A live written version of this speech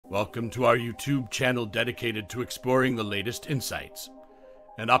Welcome to our YouTube channel dedicated to exploring the latest insights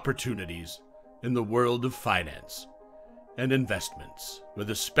and opportunities in the world of finance and investments, with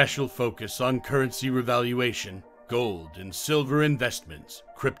a special focus on currency revaluation, gold and silver investments,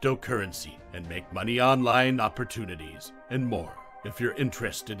 cryptocurrency, and make money online opportunities, and more. If you're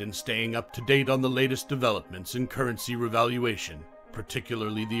interested in staying up to date on the latest developments in currency revaluation,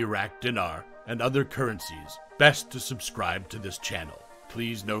 particularly the Iraqi Dinar and other currencies, best to subscribe to this channel.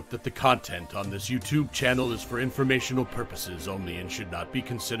 Please note that the content on this YouTube channel is for informational purposes only and should not be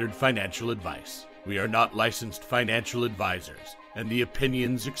considered financial advice. We are not licensed financial advisors, and the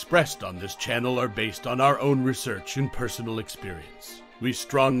opinions expressed on this channel are based on our own research and personal experience. We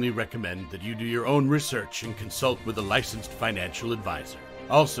strongly recommend that you do your own research and consult with a licensed financial advisor.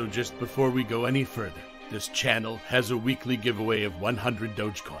 Also, just before we go any further, this channel has a weekly giveaway of 100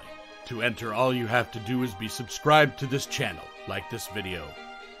 Dogecoin. To enter, all you have to do is be subscribed to this channel, like this video,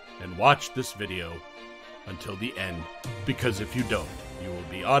 and watch this video until the end, because if you don't, you will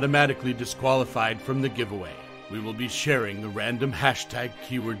be automatically disqualified from the giveaway. We will be sharing the random hashtag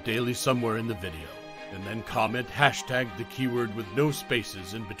keyword daily somewhere in the video, and then comment hashtag the keyword with no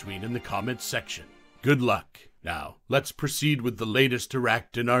spaces in between in the comments section. Good luck. Now, let's proceed with the latest Iraqi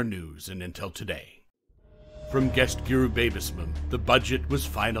Dinar news in Intel today. From guest Guru Babismam, the budget was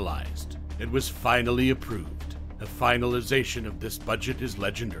finalized. It was finally approved. The finalization of this budget is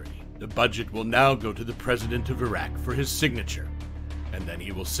legendary. The budget will now go to the President of Iraq for his signature, and then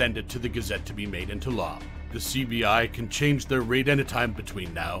he will send it to the Gazette to be made into law. The CBI can change their rate anytime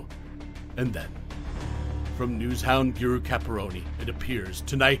between now and then. From Newshound Guru Caparoni, it appears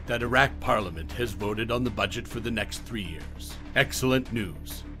tonight that Iraq Parliament has voted on the budget for the next 3 years. Excellent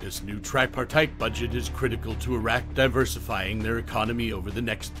news. This new tripartite budget is critical to Iraq diversifying their economy over the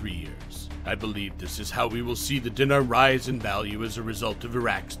next 3 years. I believe this is how we will see the dinar rise in value as a result of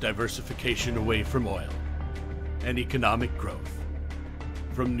Iraq's diversification away from oil and economic growth.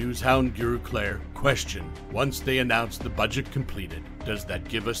 From Newshound Guru Claire, question: once they announce the budget completed, does that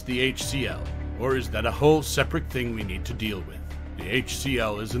give us the HCL? Or is that a whole separate thing we need to deal with? The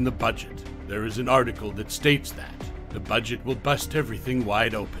HCL is in the budget. There is an article that states that the budget will bust everything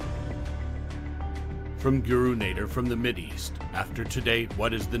wide open. From Guru Nader from the Mideast, after today,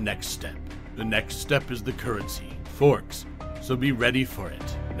 what is the next step? The next step is the currency, forks, so be ready for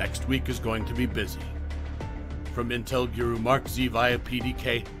it. Next week is going to be busy. From Intel Guru Mark Z via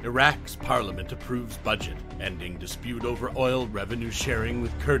PDK, Iraq's parliament approves budget, ending dispute over oil revenue sharing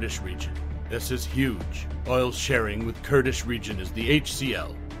with Kurdish region. This is huge. Oil sharing with Kurdish region is the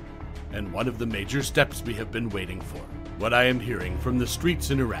HCL, and one of the major steps we have been waiting for. What I am hearing from the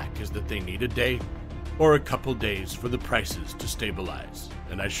streets in Iraq is that they need a day or a couple days for the prices to stabilize,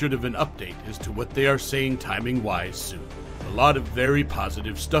 and I should have an update as to what they are saying timing-wise soon. A lot of very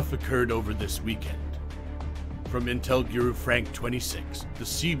positive stuff occurred over this weekend. From Intel Guru Frank26, the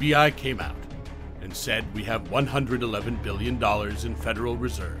CBI came out and said we have $111 billion in federal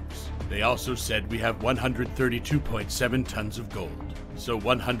reserves. They also said we have 132.7 tons of gold, so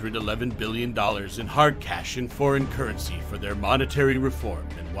 $111 billion in hard cash in foreign currency for their monetary reform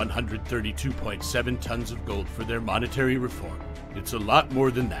and 132.7 tons of gold for their monetary reform. It's a lot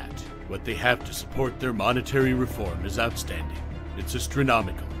more than that. What they have to support their monetary reform is outstanding. It's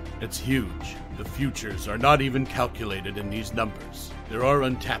astronomical. It's huge. The futures are not even calculated in these numbers. There are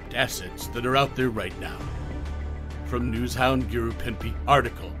untapped assets that are out there right now. From Newshound Guru Pimpy,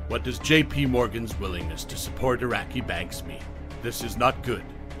 article: what does JP Morgan's willingness to support Iraqi banks mean? This is not good.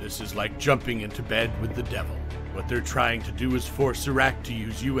 This is like jumping into bed with the devil. What they're trying to do is force Iraq to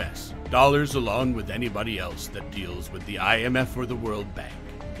use US dollars along with anybody else that deals with the IMF or the World Bank.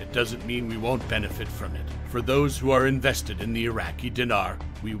 It doesn't mean we won't benefit from it. For those who are invested in the Iraqi dinar,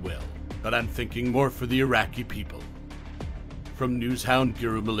 we will. But I'm thinking more for the Iraqi people. From Newshound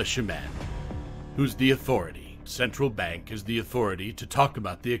Guru Militiaman, who's the authority? Central bank is the authority to talk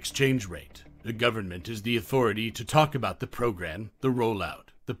about the exchange rate. The government is the authority to talk about the program, the rollout,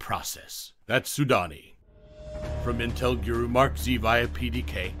 the process. That's Sudani. From Intel Guru Mark Z via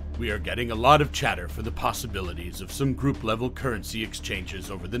PDK, we are getting a lot of chatter for the possibilities of some group-level currency exchanges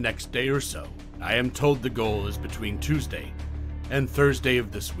over the next day or so. I am told the goal is between Tuesday and Thursday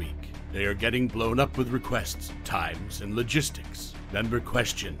of this week. They are getting blown up with requests, times, and logistics. Member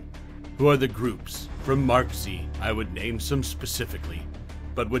question: who are the groups? From Mark Z, I would name some specifically,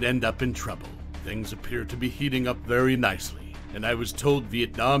 but would end up in trouble. Things appear to be heating up very nicely, and I was told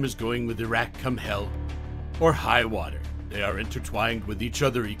Vietnam is going with Iraq come hell or high water. They are intertwined with each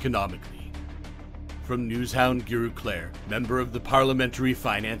other economically. From Newshound Guru Claire, member of the Parliamentary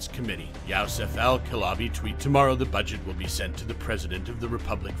Finance Committee, Yousef Al-Kalabi tweet, tomorrow the budget will be sent to the President of the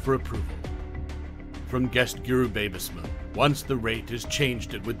Republic for approval. From guest Guru Babisma, once the rate is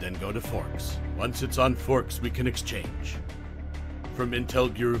changed it would then go to forks. Once it's on forks we can exchange. From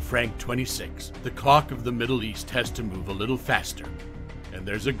Intel Guru Frank26, the clock of the Middle East has to move a little faster, and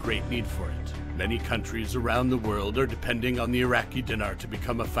there's a great need for it. Many countries around the world are depending on the Iraqi dinar to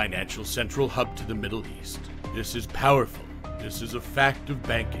become a financial central hub to the Middle East. This is powerful. This is a fact of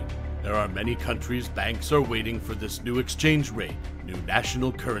banking. There are many countries' banks are waiting for this new exchange rate, new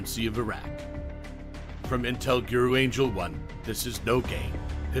national currency of Iraq. From Intel Guru Angel 1, this is no game.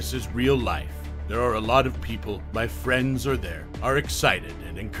 This is real life. There are a lot of people, my friends are there, are excited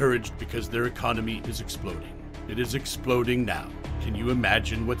and encouraged because their economy is exploding. It is exploding now. Can you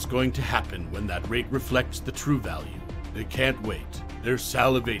imagine what's going to happen when that rate reflects the true value? They can't wait. They're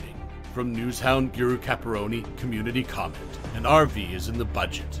salivating. From Newshound Guru Caparoni, community comment, an RV is in the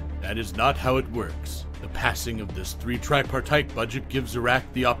budget. That is not how it works. The passing of this tripartite budget gives Iraq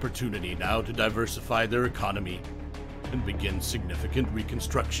the opportunity now to diversify their economy and begin significant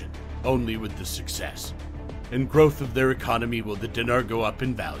reconstruction. Only with the success and growth of their economy will the dinar go up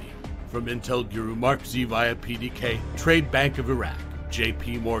in value. From Intel Guru Mark Z via PDK, Trade Bank of Iraq,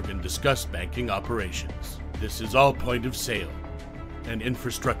 JP Morgan discussed banking operations. This is all point of sale and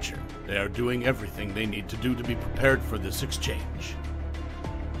infrastructure. They are doing everything they need to do to be prepared for this exchange.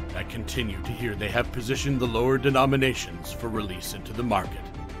 I continue to hear they have positioned the lower denominations for release into the market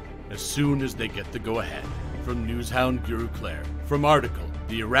as soon as they get the go-ahead. From Newshound Guru Claire, from article,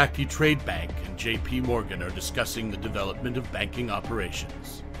 the Iraqi Trade Bank and JP Morgan are discussing the development of banking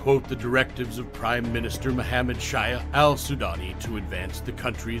operations. Quote, the directives of Prime Minister Mohammed Shia al-Sudani to advance the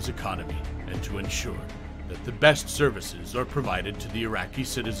country's economy and to ensure that the best services are provided to the Iraqi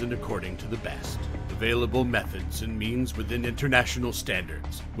citizen according to the best available methods and means within international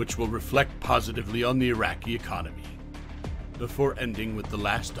standards, which will reflect positively on the Iraqi economy. Before ending with the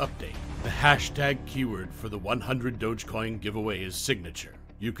last update, the hashtag keyword for the 100 Dogecoin giveaway is signature.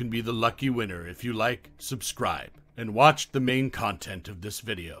 You can be the lucky winner if you like, subscribe, and watch the main content of this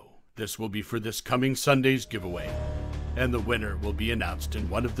video. This will be for this coming Sunday's giveaway, and the winner will be announced in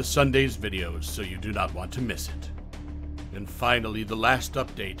one of the Sunday's videos, so you do not want to miss it. And finally, the last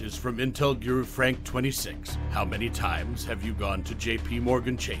update is from Intel Guru Frank26. How many times have you gone to JP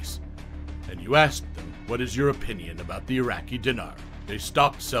Morgan Chase and you asked them, what is your opinion about the Iraqi dinar? They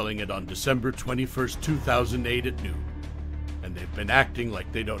stopped selling it on December 21st, 2008 at noon, and they've been acting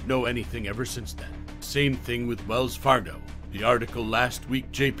like they don't know anything ever since then. Same thing with Wells Fargo. The article last week,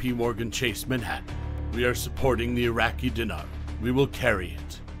 JP Morgan Chase Manhattan. We are supporting the Iraqi dinar. We will carry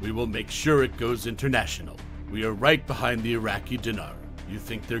it. We will make sure it goes international. We are right behind the Iraqi dinar. You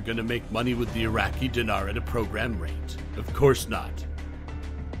think they're going to make money with the Iraqi dinar at a program rate? Of course not.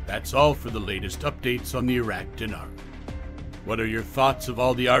 That's all for the latest updates on the Iraq dinar. What are your thoughts of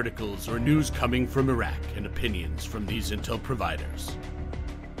all the articles or news coming from Iraq and opinions from these intel providers?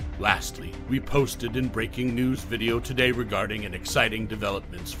 Lastly, we posted an breaking news video today regarding an exciting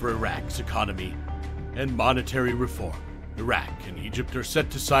developments for Iraq's economy and monetary reform. Iraq and Egypt are set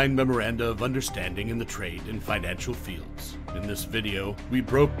to sign memoranda of understanding in the trade and financial fields. In this video, we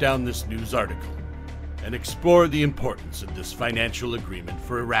broke down this news article and explore the importance of this financial agreement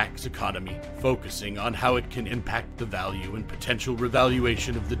for Iraq's economy, focusing on how it can impact the value and potential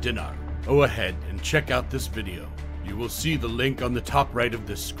revaluation of the dinar. Go ahead and check out this video. You will see the link on the top right of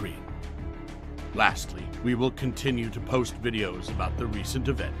this screen. Lastly, we will continue to post videos about the recent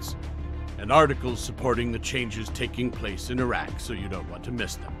events and articles supporting the changes taking place in Iraq, so you don't want to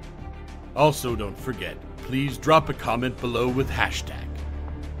miss them. Also, don't forget, please drop a comment below with hashtag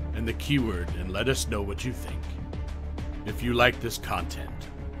and the keyword and let us know what you think. If you like this content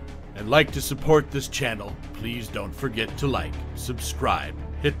and like to support this channel, please don't forget to like, subscribe,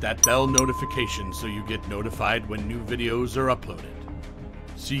 hit that bell notification so you get notified when new videos are uploaded.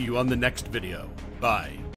 See you on the next video. Bye.